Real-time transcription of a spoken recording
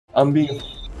I'm being.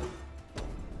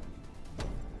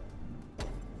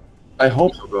 I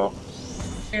hope so, bro.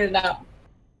 Figure it out.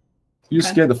 You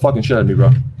just scared the fucking shit out of me, bro.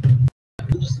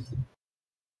 Figure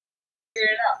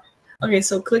it out. Okay,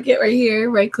 so click it right here.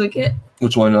 Right click it.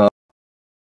 Which one?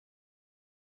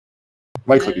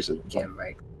 Right click, you said. Yeah,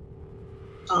 right.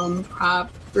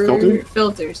 Proper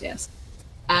filters. Yes.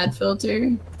 Add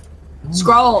filter.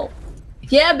 Scroll.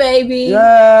 Yeah, baby.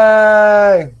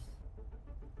 Yay!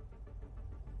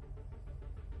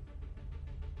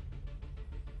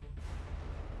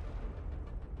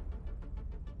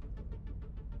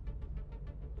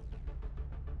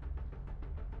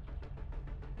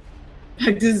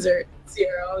 Back to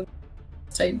 0.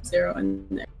 Type 0 in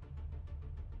there.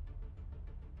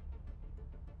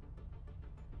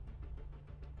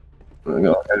 There we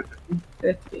go.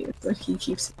 50. It's like he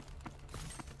keeps.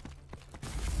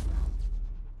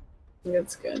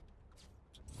 That's good.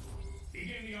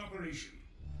 Begin the operation.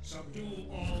 Subdue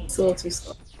all. It's a little too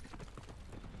slow.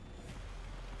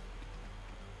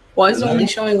 Why is it only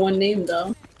showing one name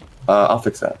though? I'll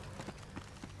fix that.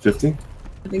 50?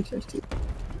 I think 50.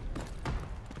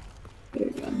 There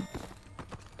you go.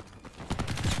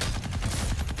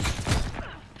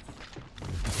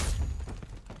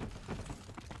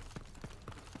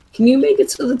 Can you make it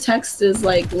so the text is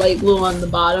like light blue on the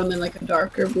bottom and like a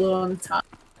darker blue on the top?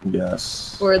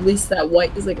 Yes. Or at least that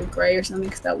white is like a gray or something,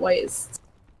 because that white is.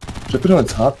 Should I put it on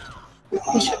top?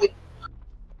 It should be.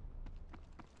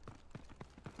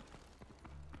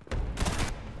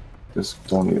 This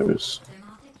donators.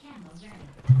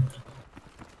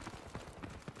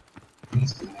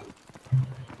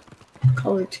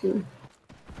 Color 2.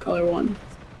 Color 1.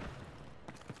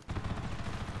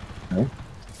 Okay. How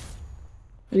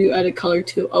do you edit color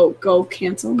 2? Oh, go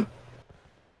cancel.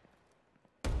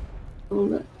 A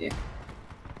little bit, yeah.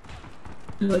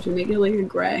 How about you make it like a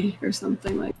gray or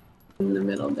something like in the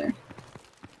middle there?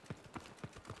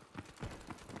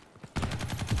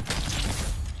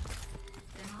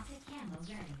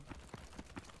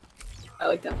 I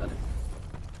like that better.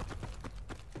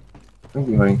 Thank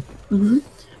you, honey.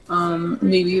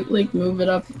 Maybe like move it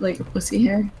up like a pussy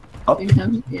hair. Up?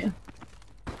 Yeah.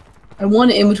 I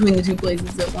want it in between the two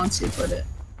places it wants you to put it.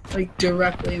 Like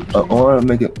directly in I between. want to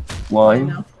make it I line.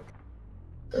 know.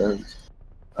 And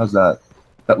how's that?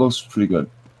 That looks pretty good.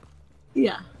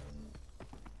 Yeah.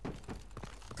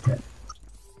 Good.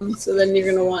 So then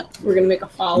we're gonna make a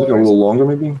follower. Make it a little longer,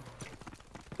 maybe?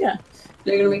 Yeah.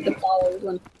 They're gonna make the followers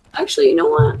one. Actually, you know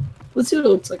what? Let's see what it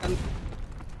looks like on.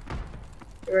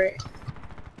 You're right.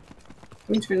 Let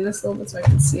me turn this a little bit so I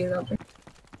can see it up there.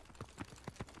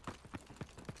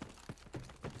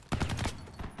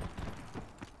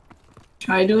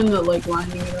 Try doing the like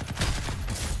lining it up.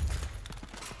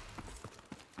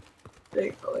 There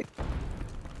you go, like.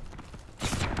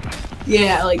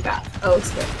 Yeah, like that. That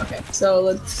looks good. Okay, so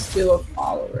let's do a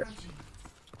follower.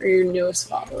 Or your newest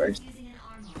followers.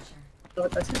 Know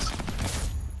what that is.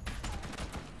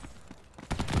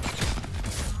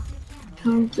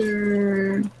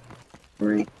 Counter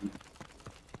rank.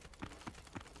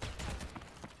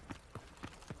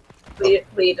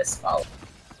 Latest follow.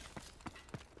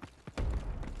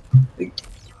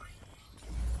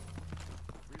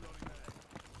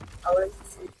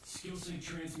 Skill sync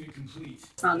transmit complete.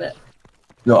 Found it.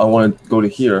 No, I want to go to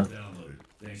here. Downloaded.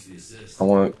 Thanks to the assist. I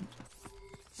want to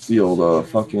seal the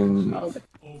fucking. Over.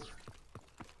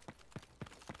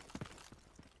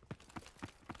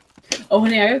 Oh,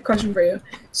 honey, I got a question for you.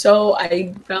 So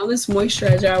I found this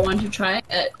moisturizer I wanted to try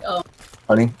at.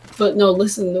 Honey? But no,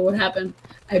 listen to what happened.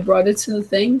 I brought it to the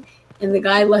thing, and the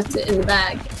guy left it in the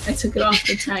bag. I took it off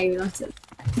the tag and left it.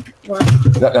 What?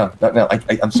 Not now.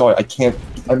 I'm sorry. I can't.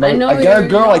 I know I got a you're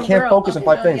girl. I a can't girl. focus on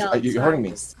Okay, 5 things. yeah, You're hurting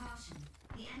me.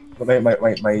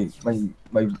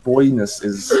 My boyness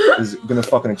is gonna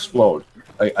fucking explode.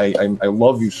 I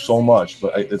love you so much,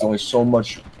 but there's only so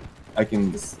much I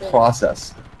can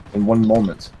process in one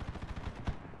moment.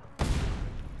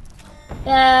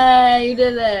 Yeah, you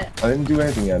did it. I didn't do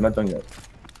anything yet. I'm not done yet.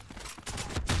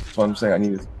 That's what I'm saying. I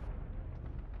need to.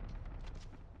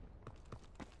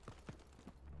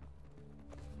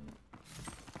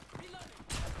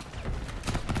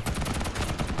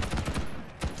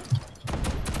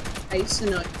 I used to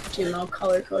know HTML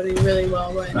color coding really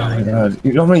well, but Oh my god.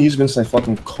 You know how many years since I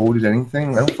fucking coded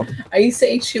anything? I don't fucking. I used to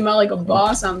HTML like a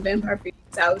boss on Vampire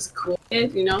Beats. I was a cool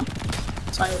kid, you know?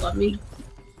 That's why you love me.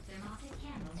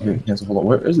 Okay, cancel. Hold on.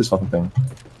 Where is this fucking thing?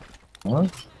 Huh?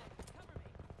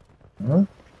 Huh?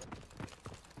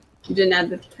 You didn't add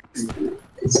the text in it.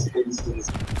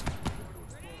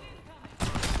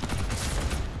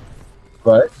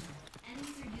 Right?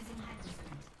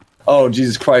 Oh,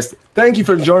 Jesus Christ. Thank you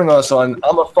for joining us on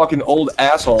I'm a fucking old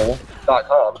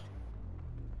asshole.com.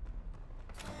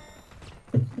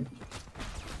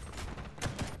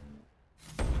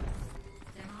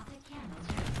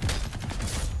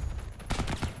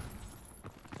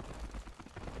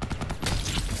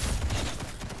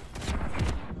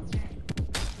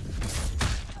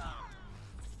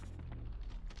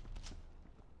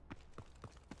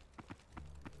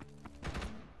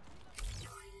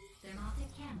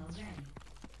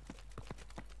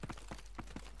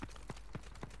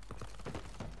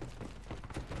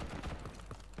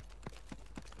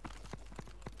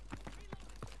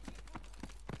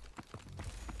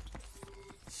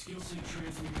 Skill sync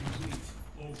transmit complete.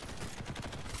 Over.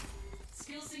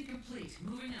 Skill sync complete.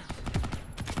 Moving out.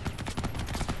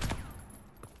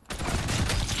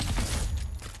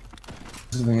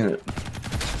 There's nothing in it.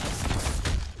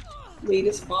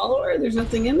 Latest follower? There's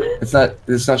nothing in there?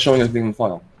 It's not showing anything in the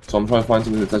file. So I'm trying to find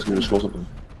something that's going to scroll something.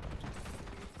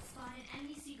 Spotted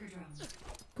enemy seeker drone.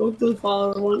 Go to the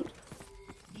follower one.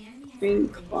 The enemy has Green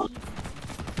activated clock. heat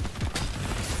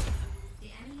sensors.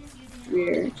 The enemy is using an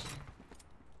Weird. auto-detection.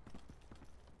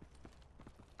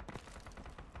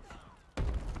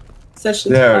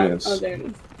 Session There top. it is. Oh, there it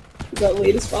is. Is that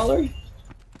latest follower?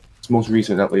 It's most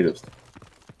recent, not latest.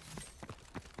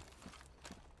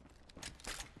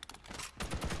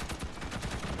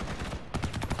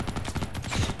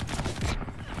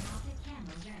 Thermoptic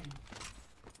camera ready.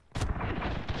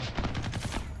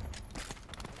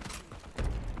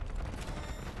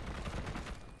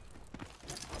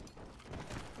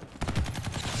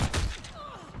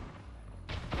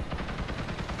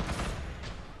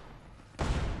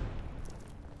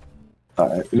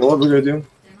 Alright, you know what we're going to do?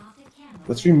 Thermoptic camera.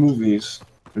 Let's remove these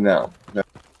for now. Okay?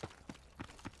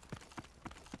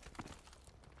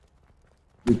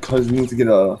 Because we need to get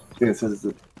a thing that says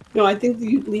it's No, I think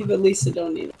you leave at least a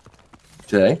donate.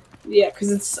 today. Yeah,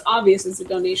 because it's obvious it's a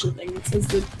donation thing. It says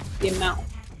the amount.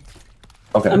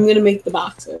 Okay. I'm gonna make the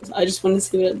boxes. I just want to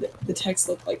see what the text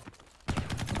look like.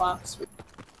 The box.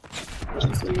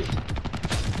 That's weird.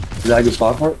 Is that a good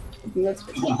spot for it? I think that's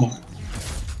for sure.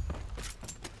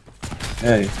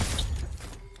 Hey.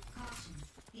 Caution.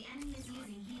 The enemy is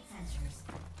using heat sensors.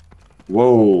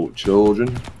 Whoa,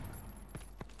 children.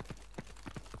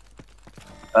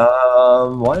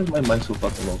 Why is my mic so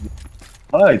fucking low?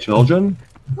 Hi, children.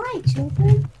 Hi,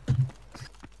 children.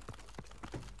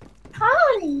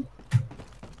 Hi.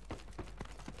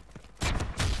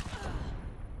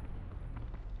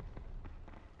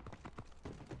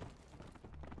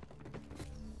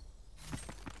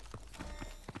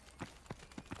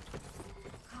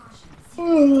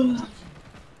 Caution.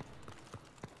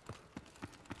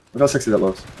 Look how sexy that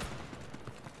looks.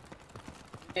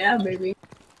 Yeah, baby.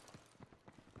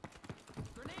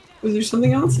 Was there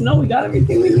something else? No, we got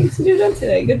everything we need to do done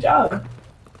today. Good job.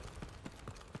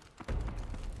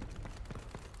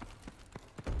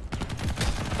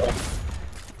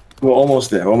 We're almost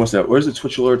there. We're almost there. Where's the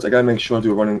Twitch alerts? I gotta make sure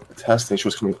we're running a test. Make sure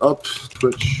it's coming up.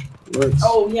 Twitch alerts.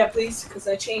 Oh yeah, please, because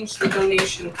I changed the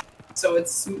donation, so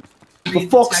it's. For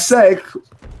fuck's sake!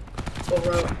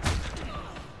 Over.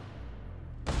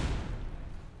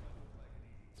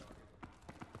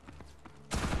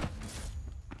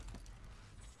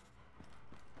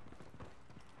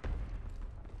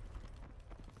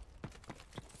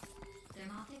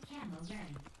 Thermoptic camera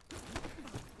ready.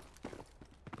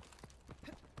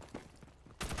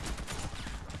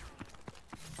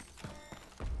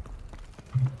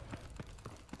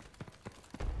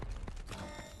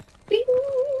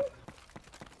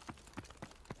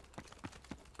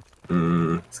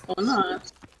 Mm. What's going on?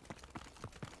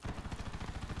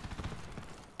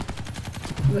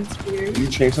 That's weird. Did you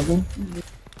change something?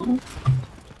 The enemy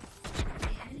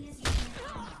is using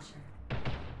a bomb launcher.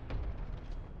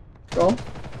 Go.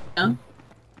 Yeah.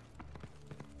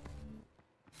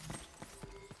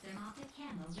 Thermoptic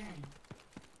camera ready.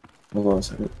 Hold on a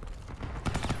second.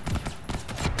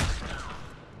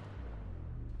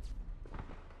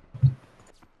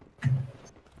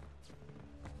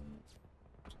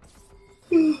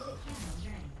 Camera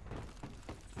ready.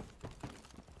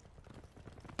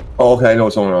 Oh, okay, I know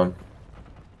what's going on.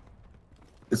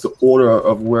 It's the order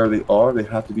of where they are. They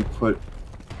have to be put.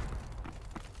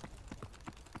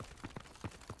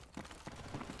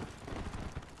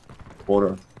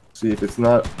 Order. See if it's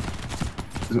not.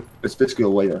 It's basically a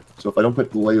layer. So if I don't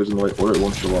put the layers in the right order, it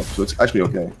won't show up. So it's actually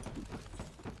okay.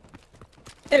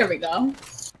 There we go.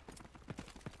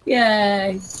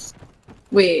 Yay.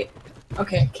 Wait.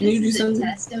 Okay. Can you do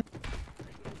something?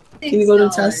 Can you go to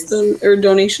test or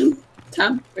donation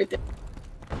tab right there?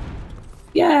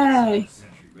 Yay.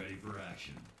 Sentry ready for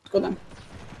action. Go down.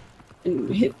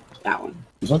 And hit that one.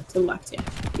 This one? To the left, yeah.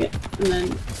 Yeah. And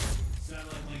then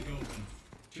Satellite link open.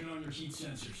 Turn on your heat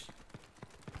sensors.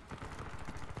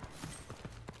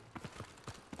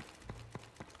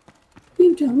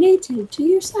 you donated to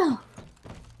yourself.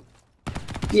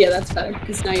 Yeah, that's better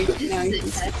because now you can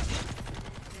see.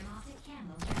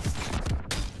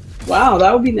 Wow,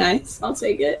 that would be nice. I'll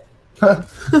take it.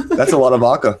 That's a lot of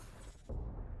vodka.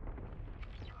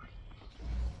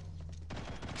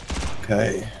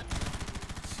 Okay.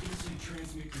 Skill sync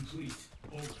transmit complete.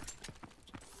 Over.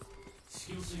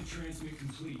 Skill sync transmit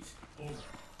complete. Over.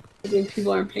 I think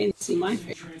people aren't paying to see my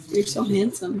face. You're so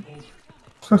handsome.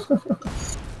 You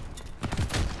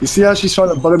see how she's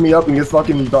trying to butter me up and get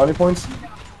fucking brownie points?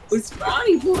 What's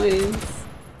brownie points?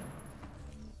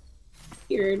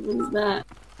 Weird. What is that?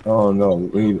 Oh no.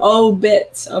 We need... Oh,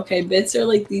 bits. Okay, bits are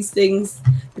like these things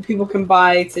that people can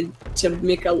buy to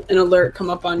make an alert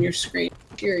come up on your screen.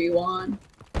 Cheer you on.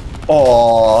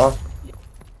 Aww.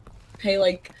 Pay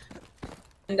like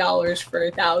 $10 for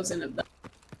 1,000 of them.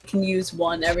 You can use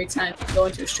one every time you go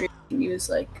into a stream. You can use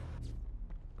like.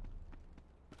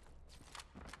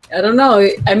 I don't know.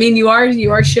 I mean, you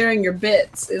are sharing your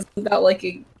bits. Isn't that like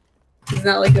a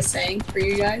saying for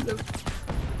you guys?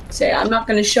 Say, I'm not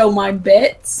gonna show my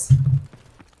bits.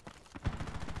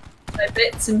 My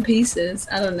bits and pieces.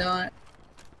 I don't know.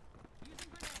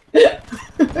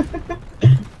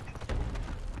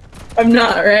 I'm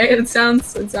not, right? It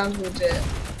sounds legit.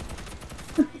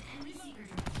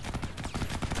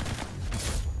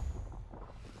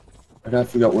 I gotta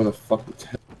figure out where the fuck the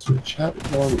chat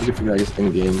was on. We can figure out, I guess,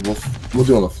 in game. We'll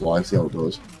do it on the fly and see how it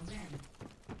goes.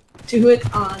 Do it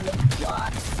on the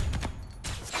fly.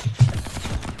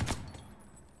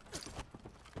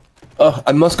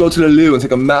 I must go to the loo and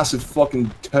take a massive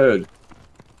fucking turd.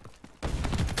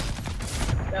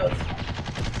 That was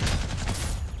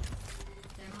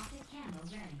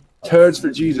Turds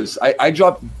for Jesus. I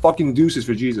dropped fucking deuces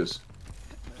for Jesus.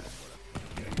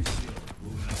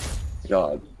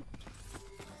 God.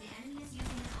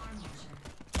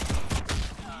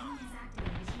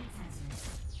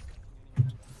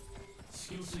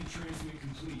 Skill sync transmit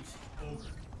complete. Over.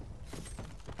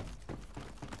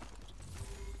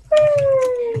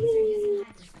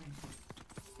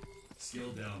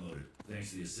 Skill downloaded. Thanks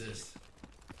to the assist.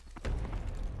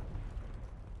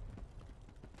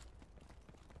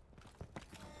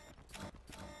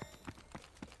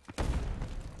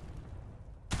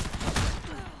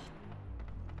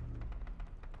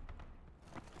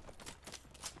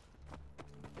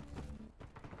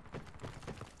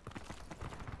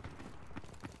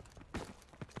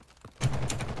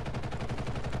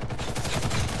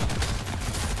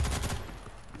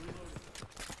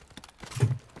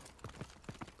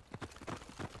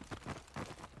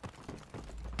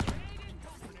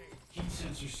 Heat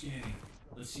sensor scanning.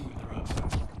 Let's see what they're up to.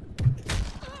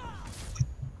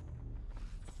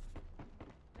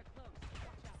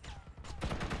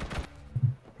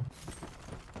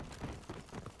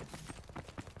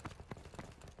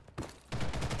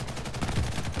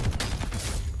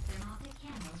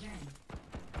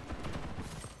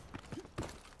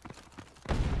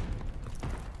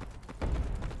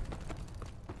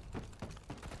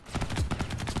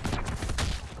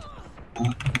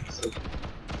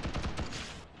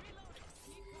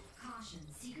 Caution,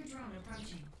 seeker drone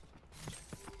approaching.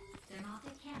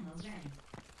 Thermoptic camo ready.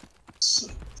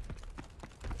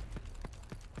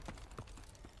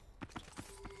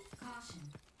 Caution,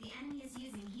 the enemy is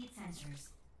using heat sensors.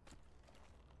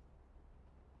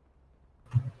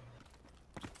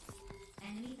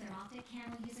 Enemy thermoptic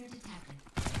camo user detected.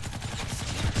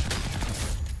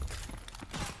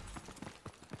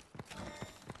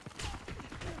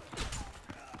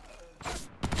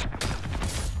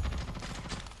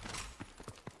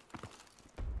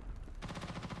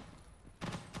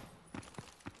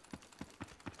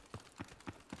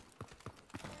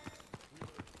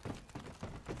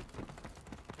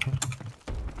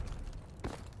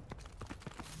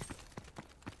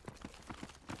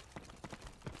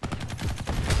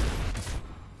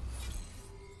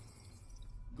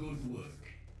 Good work.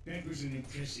 That was an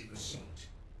impressive assault.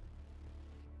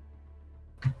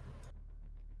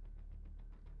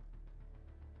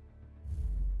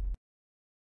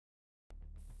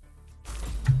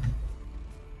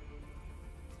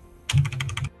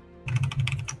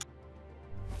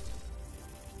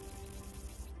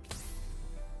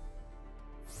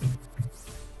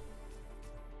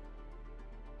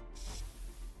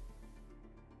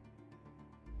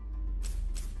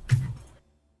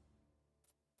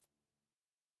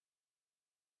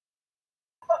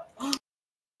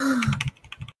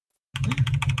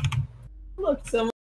 fucked someone.